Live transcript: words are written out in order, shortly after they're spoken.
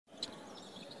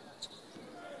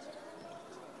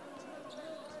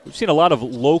We've seen a lot of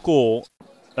local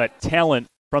talent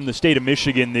from the state of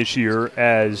Michigan this year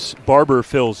as Barber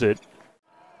fills it.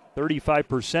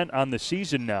 35% on the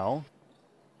season now.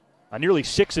 On nearly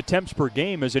 6 attempts per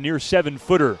game as a near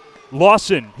 7-footer.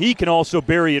 Lawson, he can also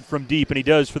bury it from deep, and he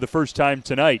does for the first time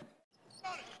tonight.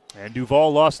 And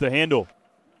Duvall lost the handle.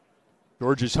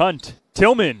 George's Hunt,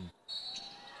 Tillman,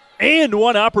 and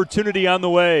one opportunity on the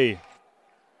way.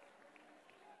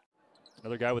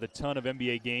 Another guy with a ton of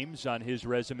NBA games on his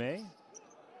resume.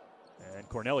 And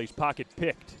Corneli's pocket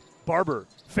picked. Barber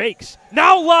fakes,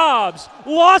 now lobs.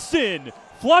 Lawson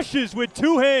flushes with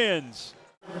 2 hands.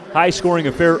 High scoring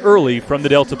affair early from the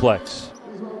Deltaplex.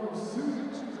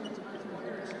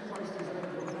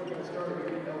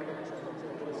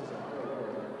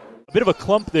 A bit of a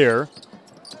clump there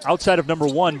outside of number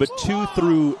 1, but 2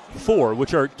 through 4,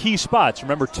 which are key spots.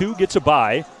 Remember, 2 gets a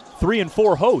bye, 3 and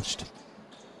 4 host.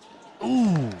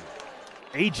 Ooh,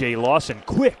 A.J. Lawson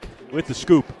quick with the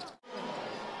scoop.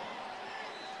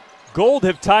 Gold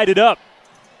have tied it up.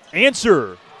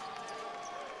 Answer.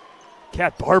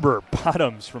 Cat Barber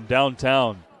bottoms from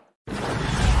downtown.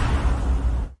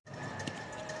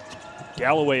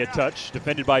 Galloway a touch,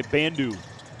 defended by Bandu.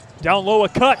 Down low a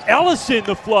cut, Ellison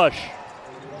the flush.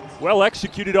 Well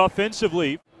executed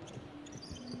offensively.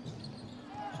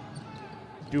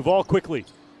 Duvall quickly.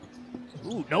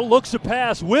 Ooh, no looks to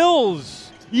pass.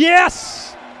 Wills,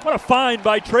 yes! What a find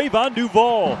by Trayvon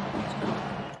Duvall.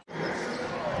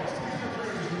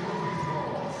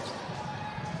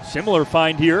 Similar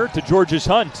find here to George's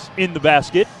Hunt in the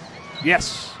basket.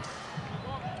 Yes.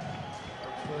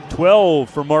 12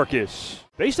 for Marcus.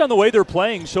 Based on the way they're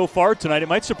playing so far tonight, it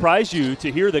might surprise you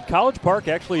to hear that College Park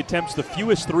actually attempts the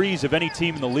fewest threes of any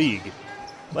team in the league.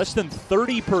 Less than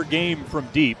 30 per game from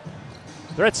deep.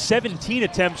 They're at 17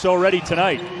 attempts already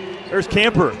tonight. There's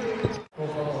Camper.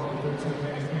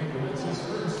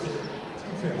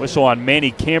 Whistle on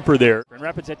Manny Camper there. Grand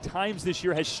Rapids at times this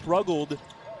year has struggled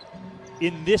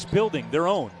in this building, their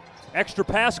own. Extra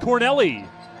pass, Corneli.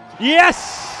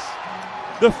 Yes!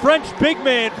 The French big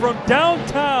man from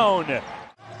downtown.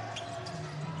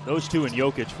 Those 2 and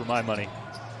Jokic for my money.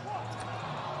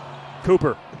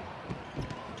 Cooper.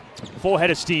 Full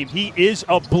head of steam. He is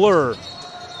a blur.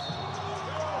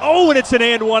 Oh, and it's an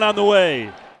and one on the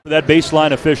way. That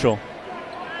baseline official.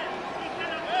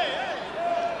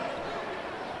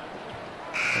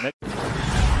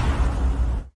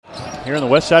 Here on the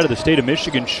west side of the state of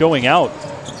Michigan showing out.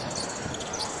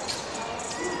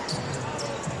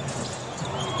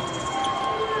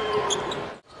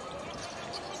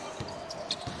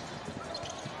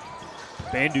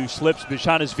 Bandu slips,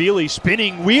 Bishanashvili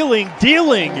spinning, wheeling,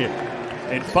 dealing,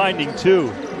 and finding 2.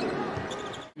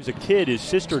 He was a kid, his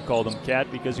sister called him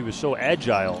Cat because he was so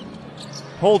agile.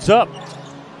 Holds up,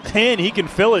 and he can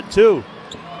fill it too.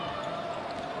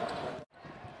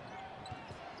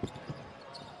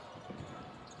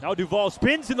 Now Duvall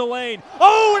spins in the lane.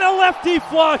 Oh, and a lefty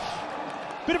flush.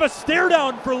 Bit of a stare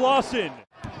down for Lawson.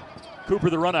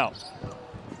 Cooper the run out.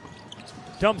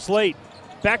 Dumps late.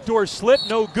 Backdoor slip,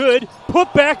 no good.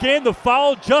 Put back and the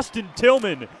foul, Justin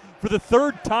Tillman. For the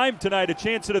 3rd time tonight, a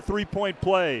chance at a 3-point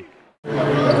play.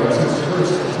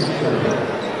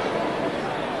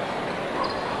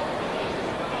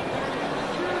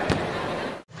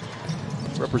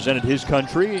 Represented his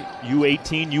country,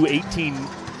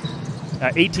 U18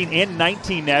 18 and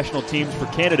 19 national teams for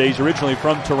Canada. He's originally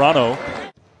from Toronto.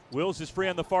 Wills is free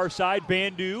on the far side.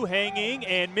 Bandu hanging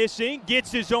and missing.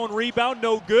 Gets his own rebound,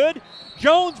 no good.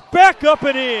 Jones back up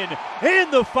and in.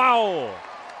 And the foul.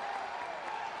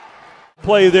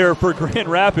 Play there for Grand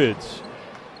Rapids.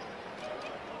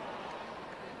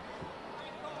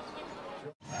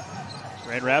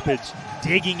 Grand Rapids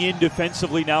digging in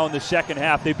defensively now in the second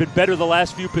half. They've been better the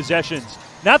last few possessions.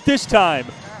 Not this time.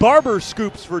 Barber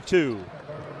scoops for 2.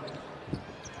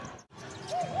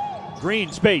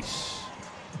 Green space.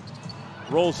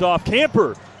 Rolls off.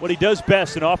 Camper, what he does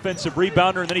best, an offensive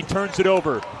rebounder, and then he turns it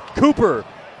over. Cooper,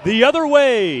 the other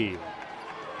way.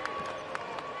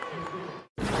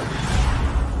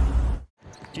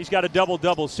 He's got a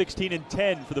double-double, 16 and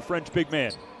 10 for the French big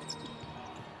man.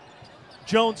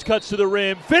 Jones cuts to the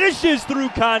rim, finishes through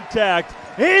contact,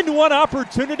 and one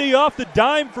opportunity off the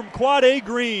dime from Quad A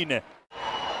Green.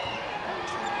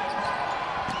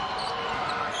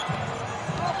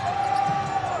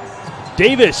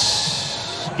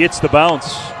 Davis gets the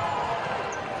bounce.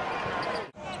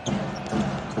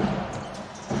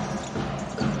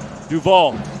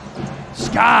 Duvall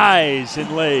skies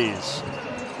and lays.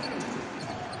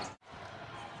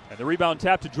 And the rebound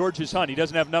tap to George's Hunt. He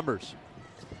doesn't have numbers.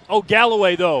 Oh,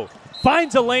 Galloway, though,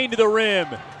 finds a lane to the rim.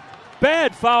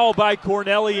 Bad foul by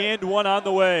Corneli and one on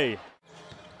the way.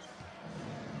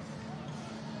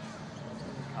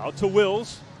 Out to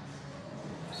Wills.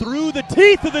 Through the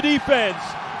teeth of the defense.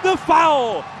 The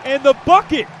foul and the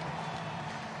bucket.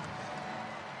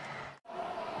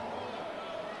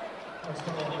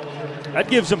 That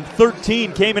gives him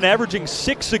 13, came in averaging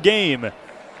 6 a game.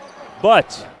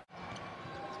 But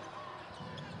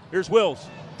here's Wills,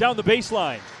 down the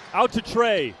baseline, out to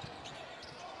Trey.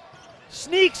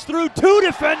 Sneaks through 2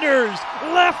 defenders,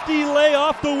 lefty lay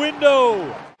off the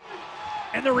window.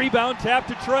 And the rebound tap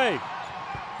to Trey.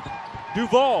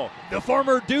 Duval, the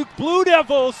former Duke Blue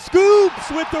Devil,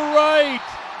 scoops with the right.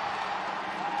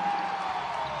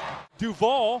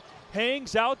 Duval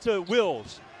hangs out to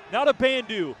Wills. Now to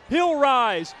Bandu. He'll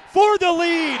rise for the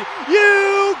lead.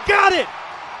 You got it!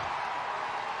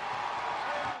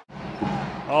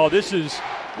 Oh, this is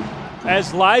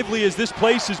as lively as this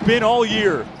place has been all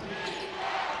year.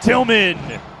 Tillman,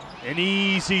 an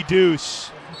easy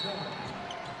deuce.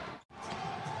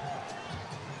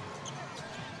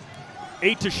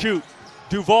 8 to shoot.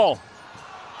 Duval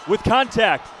with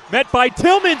contact. Met by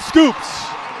Tillman, scoops.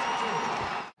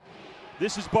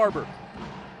 This is Barber.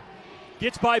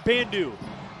 Gets by Bandu.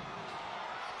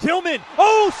 Tillman,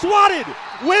 oh, swatted!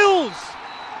 Wills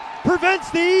prevents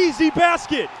the easy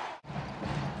basket.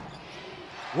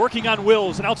 Working on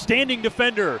Wills, an outstanding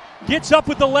defender. Gets up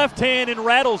with the left hand and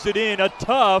rattles it in. A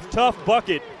tough, tough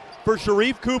bucket for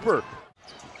Sharif Cooper.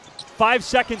 5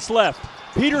 seconds left.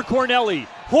 Peter Corneli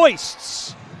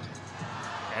hoists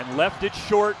and left it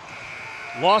short.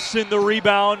 Lawson the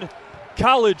rebound.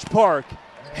 College Park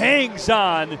hangs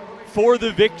on for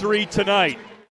the victory tonight.